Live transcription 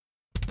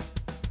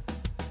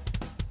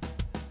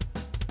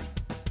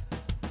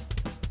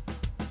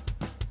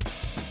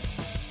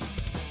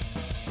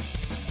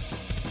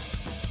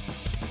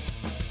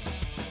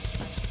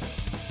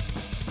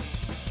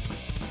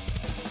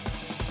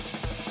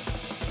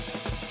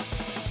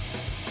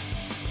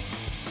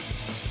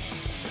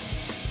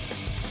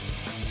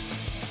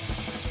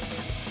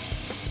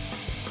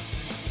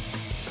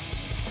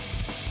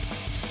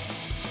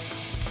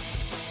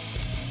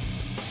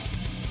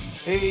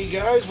Hey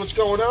guys, what's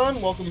going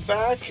on? Welcome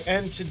back.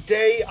 And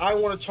today I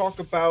want to talk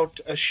about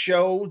a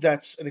show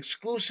that's an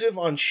exclusive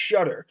on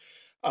Shudder.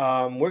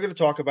 We're going to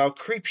talk about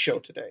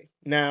Creepshow today.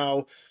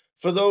 Now,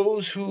 for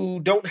those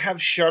who don't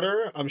have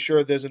Shudder, I'm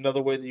sure there's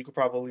another way that you could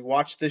probably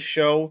watch this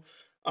show.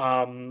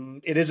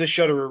 It is a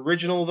Shudder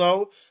original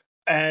though,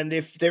 and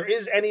if there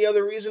is any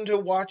other reason to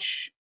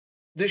watch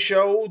the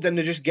show than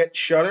to just get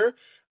Shudder,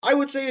 I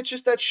would say it's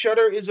just that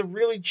Shudder is a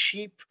really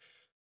cheap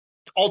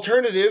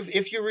alternative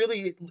if you're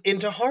really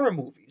into horror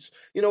movies.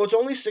 It's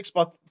only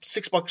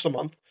 $6 a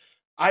month.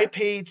 I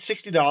paid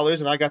 $60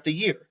 and I got the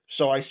year,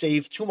 so I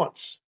saved 2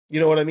 months.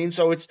 You know what I mean?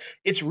 So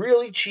it's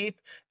really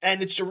cheap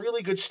and it's a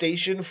really good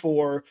station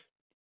for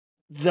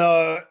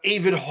the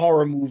avid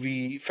horror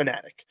movie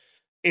fanatic.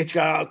 It's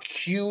got a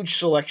huge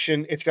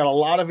selection. It's got a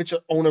lot of its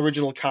own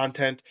original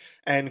content,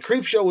 and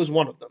Creepshow is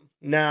one of them.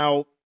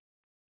 Now,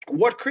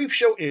 what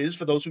Creepshow is,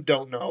 for those who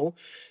don't know,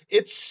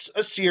 it's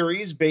a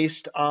series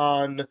based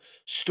on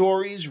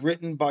stories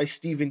written by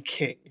Stephen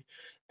King.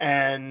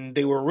 And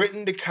they were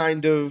written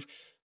to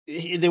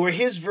they were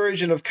his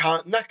version of,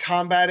 not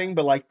combating,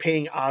 but like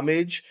paying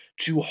homage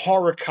to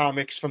horror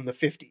comics from the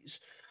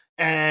 50s.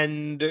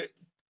 And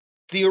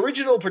the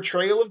original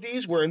portrayal of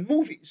these were in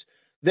movies.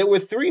 There were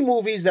three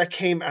movies that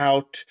came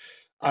out,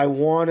 I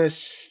want to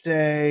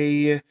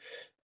say,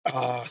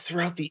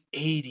 throughout the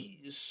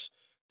 80s.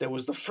 There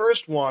was the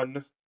first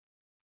one,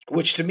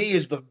 which to me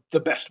is the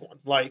best one.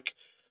 Like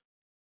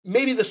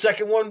maybe the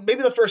second one,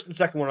 maybe the first and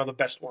second one are the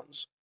best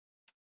ones.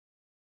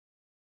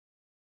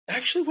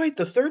 Actually, wait,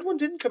 the third one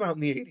didn't come out in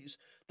the 80s.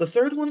 The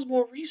third one's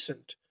more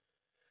recent.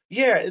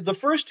 Yeah, the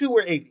first two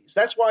were 80s.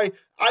 That's why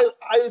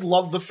I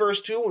love the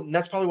first two, and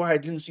that's probably why I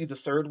didn't see the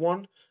third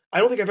one.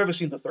 I don't think I've ever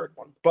seen the third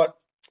one, but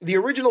the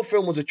original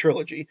film was a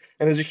trilogy,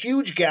 and there's a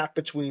huge gap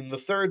between the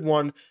third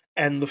one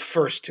and the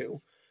first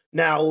two.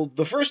 Now,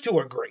 the first two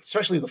are great,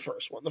 especially the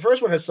first one. The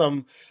first one has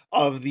some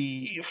of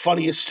the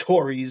funniest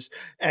stories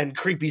and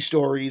creepy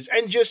stories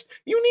and just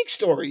unique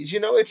stories.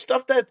 It's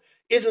stuff that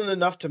isn't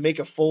enough to make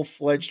a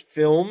full-fledged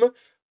film,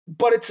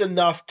 but it's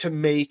enough to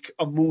make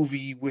a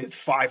movie with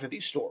five of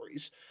these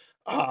stories.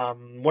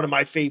 One of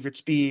my favorites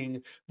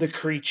being the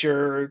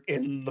creature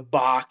in the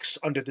box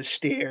under the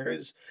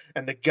stairs,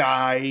 and the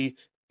guy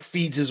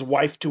feeds his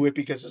wife to it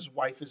because his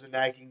wife is a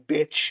nagging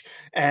bitch,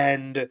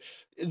 and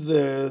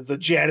the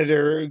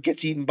janitor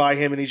gets eaten by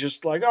him, and he's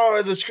just like,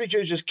 "Oh, this creature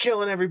is just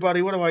killing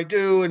everybody. What do I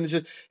do?" And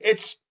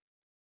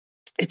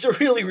it's a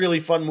really,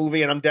 really fun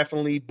movie, and I'm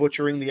definitely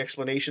butchering the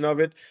explanation of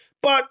it.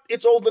 But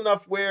it's old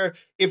enough where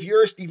if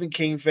you're a Stephen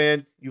King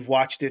fan, you've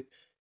watched it.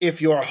 If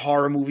you're a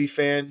horror movie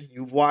fan,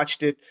 you've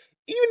watched it.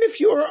 Even if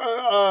you're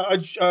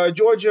a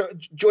George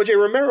A.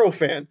 Romero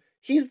fan,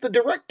 he's the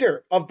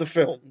director of the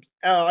film.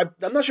 I'm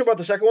not sure about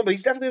the second one, but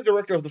he's definitely the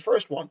director of the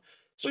first one.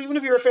 So even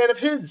if you're a fan of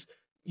his,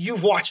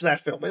 you've watched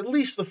that film, at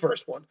least the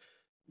first one.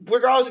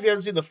 Regardless if you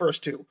haven't seen the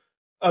first two,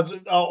 or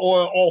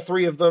all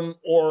three of them,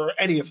 or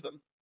any of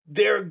them.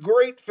 They're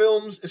great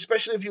films,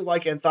 especially if you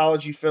like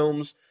anthology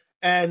films,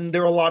 and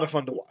they're a lot of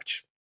fun to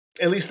watch.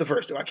 At least the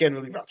first two. I can't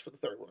really vouch for the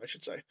third one, I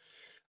should say.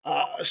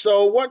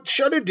 So what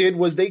Shudder did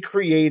was they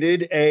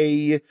created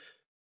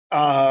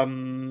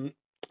um,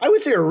 I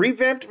would say a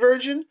revamped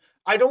version.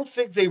 I don't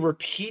think they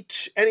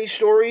repeat any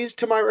stories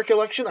to my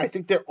recollection. I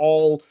think they're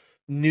all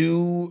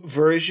new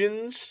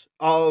versions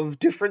of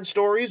different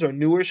stories or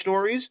newer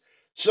stories.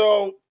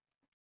 So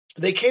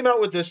they came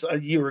out with this a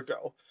year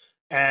ago,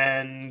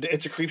 and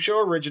it's a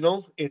Creepshow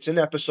original. It's in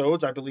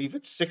episodes. I believe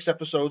it's 6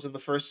 episodes in the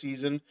first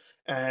season,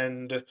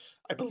 and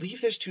I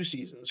believe there's 2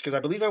 seasons because I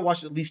believe I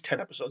watched at least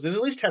 10 episodes. There's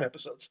at least 10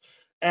 episodes,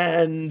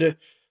 and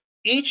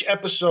each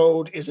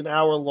episode is an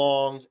hour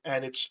long,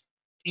 and it's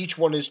each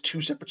one is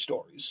two separate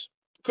stories.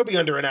 Could be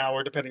under an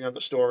hour depending on the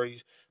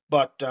story,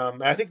 but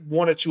I think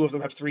one or two of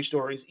them have three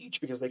stories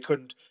each because they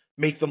couldn't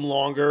make them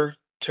longer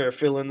to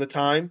fill in the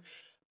time.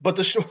 But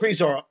the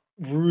stories are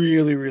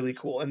really, really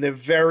cool, and they're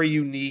very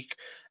unique.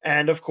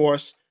 And of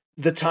course,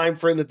 the time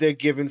frame that they're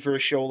given for a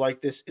show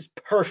like this is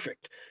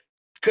perfect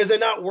because they're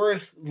not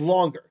worth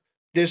longer.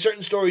 There's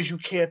certain stories you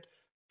can't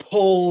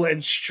pull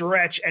and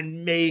stretch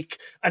and make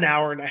an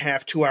hour and a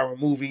half, 2 hour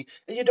movie,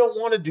 and you don't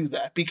want to do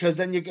that because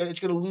then it's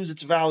going to lose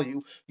its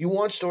value. You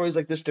want stories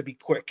like this to be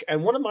quick.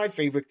 And one of my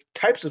favorite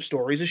types of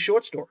stories is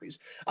short stories.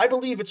 I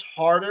believe it's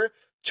harder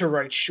to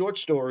write short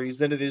stories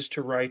than it is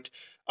to write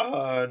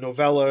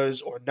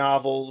novellas or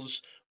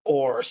novels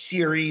or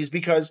series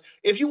because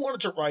if you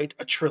wanted to write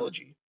a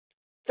trilogy,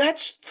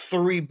 that's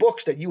 3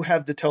 books that you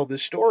have to tell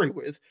this story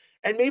with.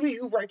 And maybe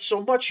you write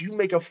so much you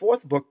make a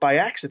fourth book by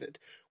accident.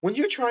 When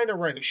you're trying to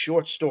write a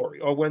short story,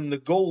 or when the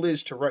goal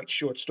is to write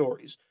short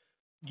stories,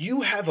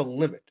 you have a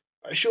limit.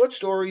 A short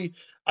story,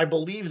 I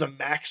believe the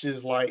max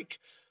is like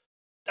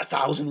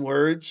 1,000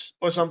 words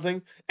or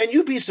something. And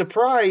you'd be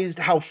surprised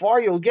how far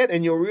you'll get,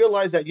 and you'll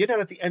realize that you're not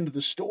at the end of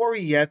the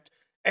story yet,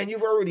 and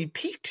you've already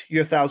peaked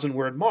your 1,000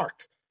 word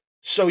mark.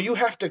 So you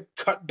have to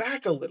cut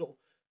back a little.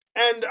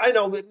 And I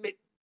know that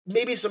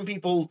maybe some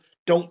people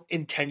don't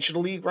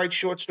intentionally write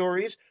short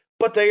stories,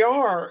 But there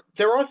are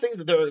things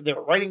that there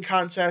are writing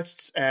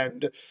contests,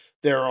 and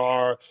there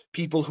are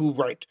people who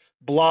write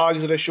blogs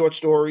that are short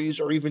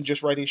stories, or even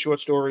just writing short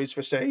stories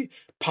for, say,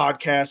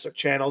 podcasts or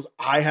channels.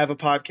 I have a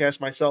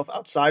podcast myself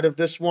outside of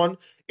this one.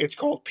 It's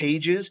called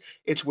Pages.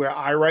 It's where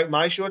I write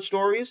my short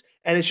stories,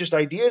 and it's just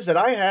ideas that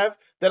I have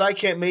that I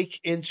can't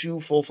make into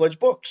full-fledged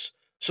books.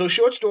 So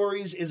short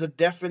stories is a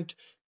definite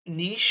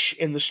niche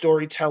in the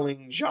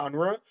storytelling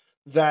genre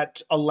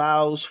that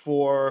allows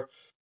for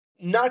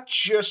not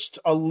just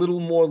a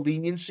little more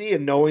leniency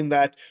and knowing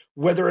that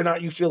whether or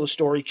not you feel a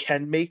story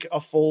can make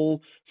a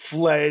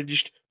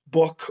full-fledged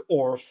book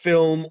or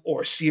film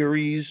or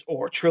series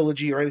or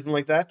trilogy or anything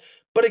like that,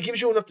 but it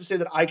gives you enough to say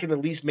that I can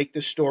at least make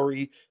this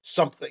story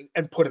something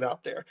and put it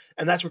out there.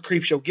 And that's what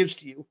Creepshow gives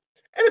to you.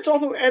 And it's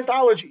also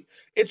anthology.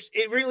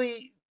 It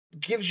really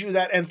gives you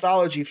that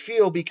anthology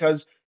feel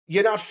because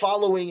you're not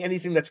following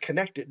anything that's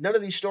connected. None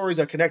of these stories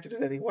are connected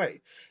in any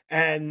way.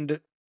 And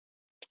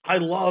I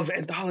love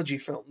anthology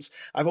films.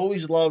 I've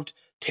always loved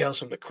Tales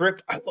from the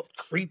Crypt. I loved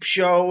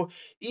Creepshow.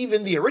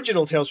 Even the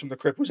original Tales from the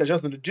Crypt, which has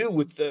nothing to do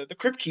with the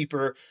Crypt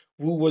Keeper,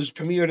 who was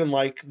premiered in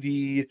like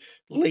the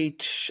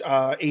late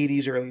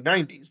 80s, early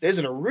 90s. There's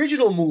an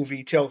original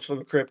movie, Tales from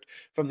the Crypt,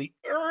 from the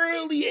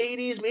early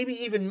 80s,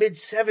 maybe even mid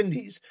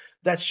 70s,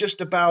 that's just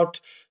about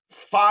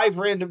five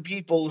random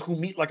people who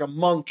meet like a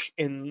monk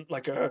in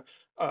like a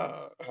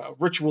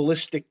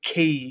ritualistic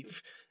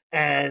cave,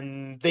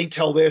 and they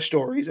tell their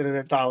stories in an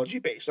anthology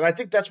base. And I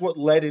think that's what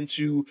led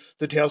into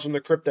the Tales from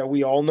the Crypt that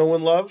we all know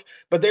and love.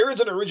 But there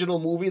is an original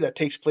movie that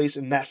takes place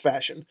in that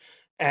fashion.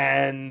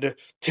 And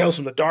Tales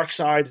from the Dark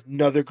Side,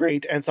 another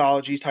great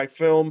anthology type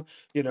film.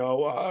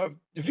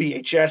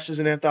 VHS is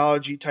an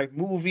anthology type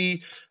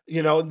movie.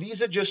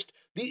 These are just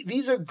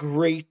these are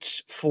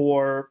great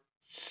for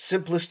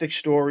simplistic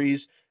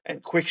stories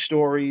and quick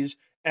stories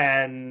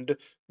and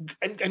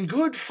and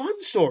good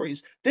fun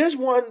stories. There's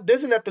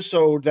an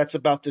episode that's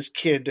about this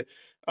kid.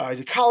 He's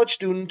a college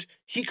student.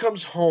 He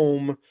comes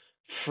home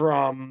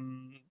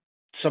from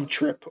some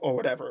trip or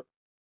whatever,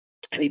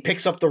 and he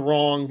picks up the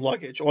wrong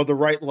luggage or the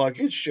right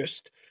luggage.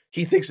 Just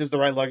he thinks it's the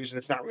right luggage and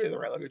it's not really the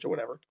right luggage or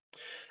whatever.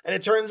 And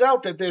it turns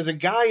out that there's a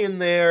guy in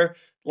there,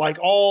 like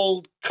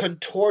all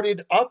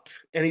contorted up,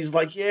 and he's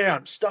like, "Yeah,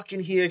 I'm stuck in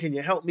here. Can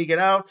you help me get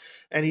out?"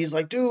 And he's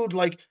like, "Dude,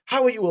 like,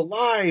 how are you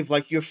alive?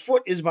 Like, your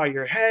foot is by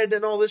your head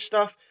and all this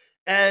stuff."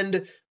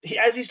 And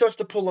as he starts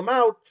to pull him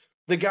out,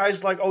 the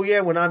guy's like, "Oh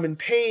yeah, when I'm in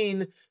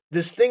pain,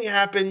 this thing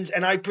happens,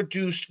 and I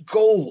produce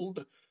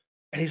gold."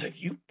 And he's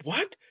like, "You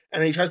what?" And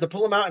then he tries to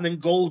pull him out, and then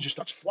gold just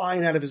starts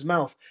flying out of his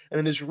mouth. And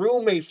then his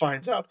roommate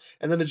finds out,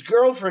 and then his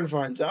girlfriend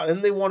finds out,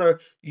 and they want to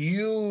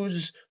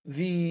use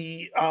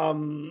they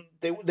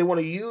want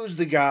to use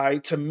the guy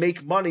to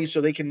make money so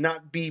they can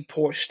not be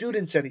poor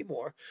students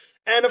anymore.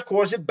 And of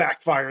course, it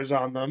backfires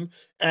on them,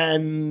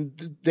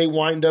 and they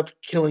wind up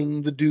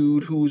killing the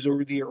dude who's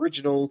the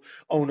original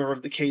owner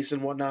of the case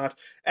and whatnot.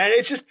 And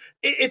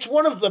it's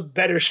one of the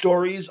better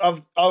stories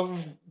of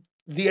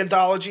the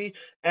anthology,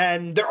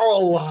 and there are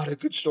a lot of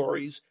good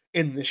stories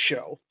in this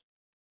show.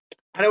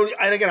 I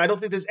don't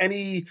think there's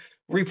any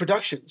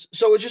reproductions.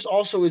 So it just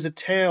also is a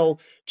tale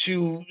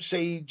to,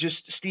 say,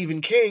 just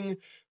Stephen King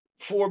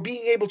for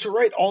being able to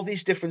write all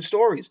these different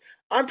stories.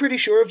 I'm pretty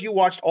sure if you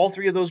watched all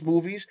three of those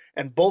movies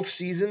and both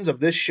seasons of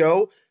this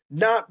show,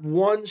 not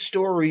one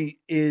story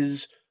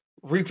is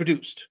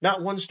reproduced.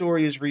 Not one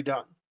story is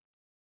redone.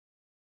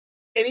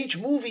 And each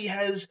movie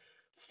has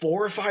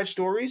four or five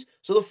stories.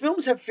 So the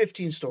films have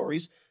 15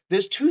 stories.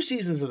 There's two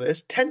seasons of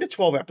this, 10 to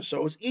 12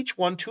 episodes, each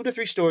one 2 to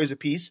 3 stories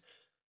apiece.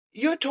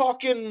 You're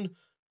talking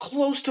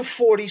close to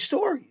 40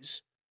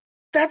 stories.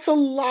 That's a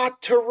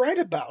lot to write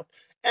about.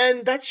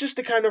 And that's just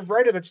the kind of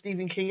writer that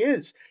Stephen King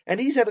is.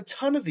 And he's had a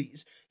ton of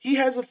these. He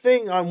has a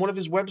thing on one of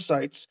his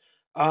websites,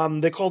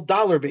 they're called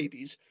Dollar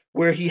Babies,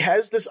 where he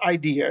has this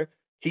idea.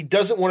 He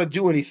doesn't want to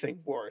do anything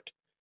for it.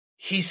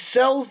 He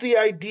sells the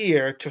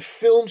idea to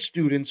film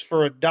students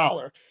for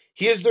 $1.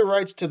 Here's the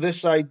rights to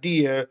this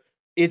idea.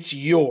 It's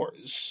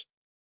yours.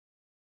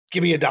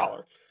 Give me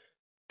 $1.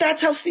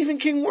 That's how Stephen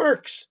King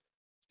works.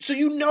 So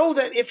you know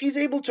that if he's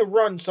able to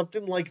run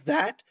something like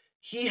that,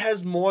 he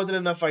has more than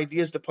enough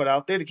ideas to put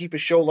out there to keep a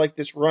show like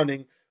this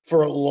running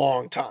for a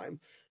long time.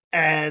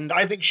 And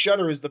I think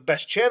Shudder is the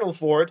best channel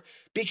for it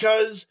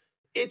because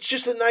it's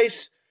just a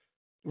nice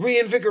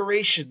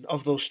reinvigoration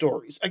of those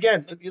stories.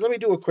 Again, let me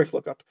do a quick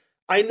lookup.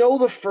 I know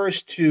the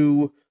first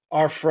two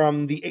are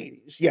from the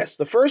 80s. Yes,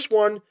 the first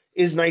one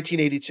is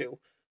 1982.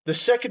 The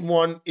second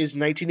one is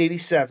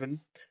 1987.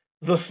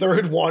 The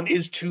third one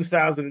is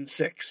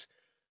 2006.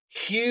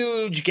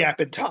 Huge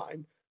gap in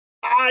time.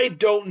 I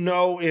don't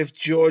know if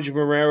George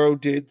Romero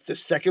did the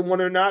second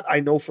one or not. I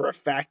know for a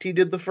fact he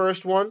did the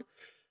first one.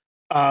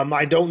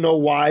 I don't know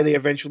why they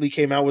eventually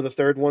came out with a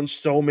third one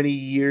so many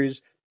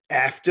years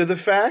after the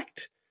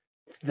fact.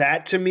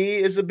 That to me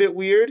is a bit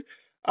weird.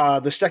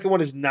 The second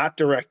one is not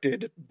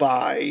directed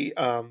by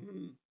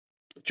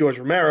George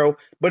Romero,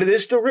 but it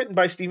is still written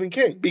by Stephen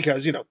King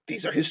because,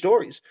 these are his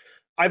stories.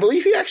 I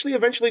believe he actually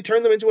eventually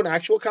turned them into an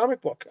actual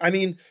comic book. I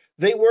mean,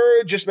 they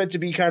were just meant to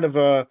be kind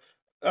of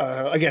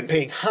again,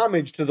 paying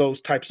homage to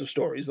those types of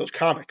stories, those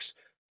comics.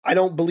 I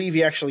don't believe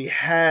he actually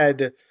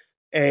had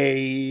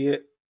a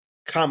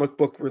comic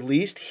book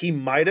released. He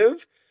might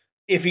have.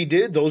 If he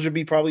did, those would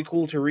be probably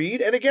cool to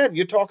read. And again,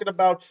 you're talking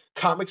about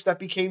comics that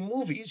became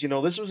movies.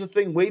 This was a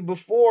thing way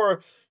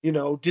before,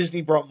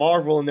 Disney brought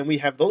Marvel and then we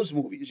have those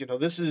movies.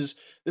 This is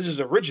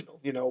original.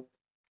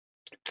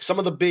 Some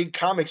of the big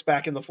comics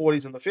back in the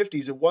 40s and the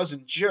 50s, it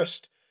wasn't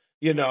just,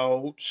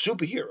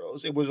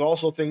 superheroes. It was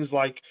also things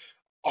like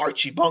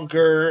Archie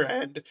Bunker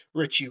and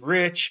Richie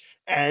Rich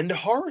and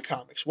horror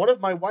comics. One of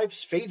my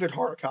wife's favorite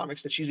horror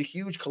comics that she's a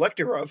huge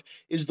collector of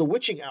is The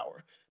Witching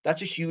Hour.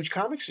 That's a huge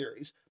comic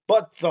series.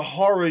 But the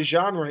horror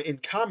genre in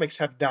comics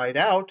have died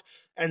out,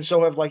 and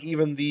so have like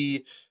even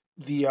the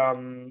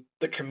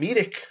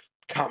comedic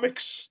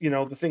comics,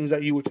 the things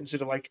that you would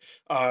consider like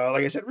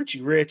I said,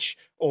 Richie Rich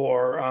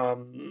or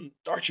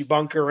Archie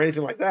Bunker or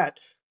anything like that.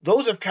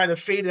 Those have kind of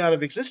faded out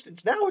of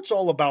existence. Now it's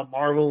all about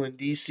Marvel and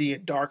DC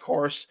and Dark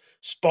Horse,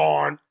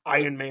 Spawn,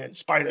 Iron Man,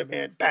 Spider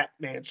Man,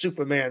 Batman,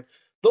 Superman.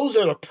 Those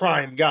are the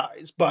prime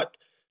guys. But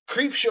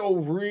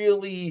Creepshow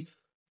really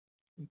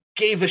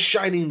gave a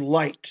shining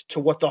light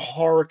to what the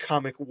horror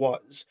comic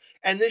was.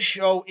 And this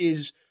show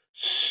is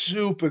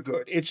super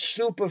good. It's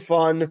super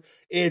fun.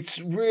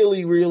 It's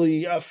really,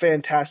 really a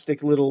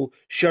fantastic little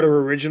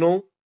Shudder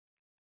original.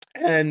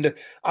 And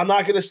I'm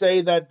not going to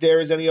say that there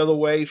is any other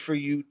way for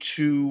you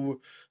to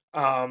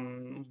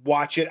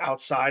watch it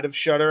outside of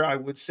Shudder. I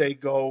would say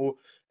go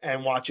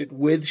and watch it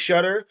with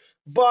Shudder.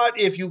 But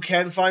if you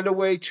can find a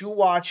way to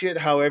watch it,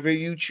 however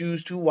you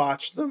choose to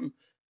watch them,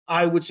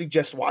 I would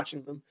suggest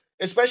watching them.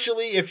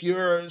 Especially if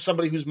you're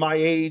somebody who's my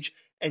age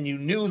and you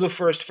knew the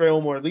first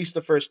film or at least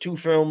the first two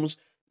films.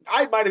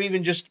 I might have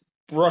even just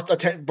brought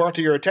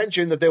to your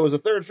attention that there was a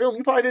third film.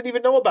 You probably didn't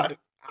even know about it.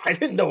 I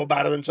didn't know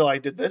about it until I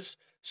did this.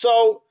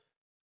 So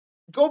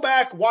go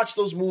back, watch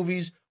those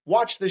movies,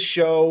 watch this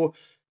show,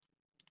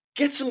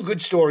 get some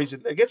good stories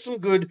in there, get some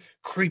good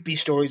creepy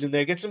stories in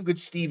there, get some good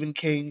Stephen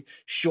King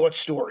short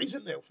stories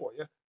in there for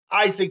you.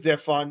 I think they're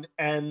fun,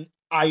 and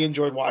I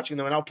enjoyed watching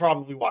them, and I'll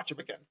probably watch them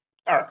again.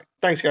 All right.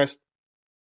 Thanks, guys.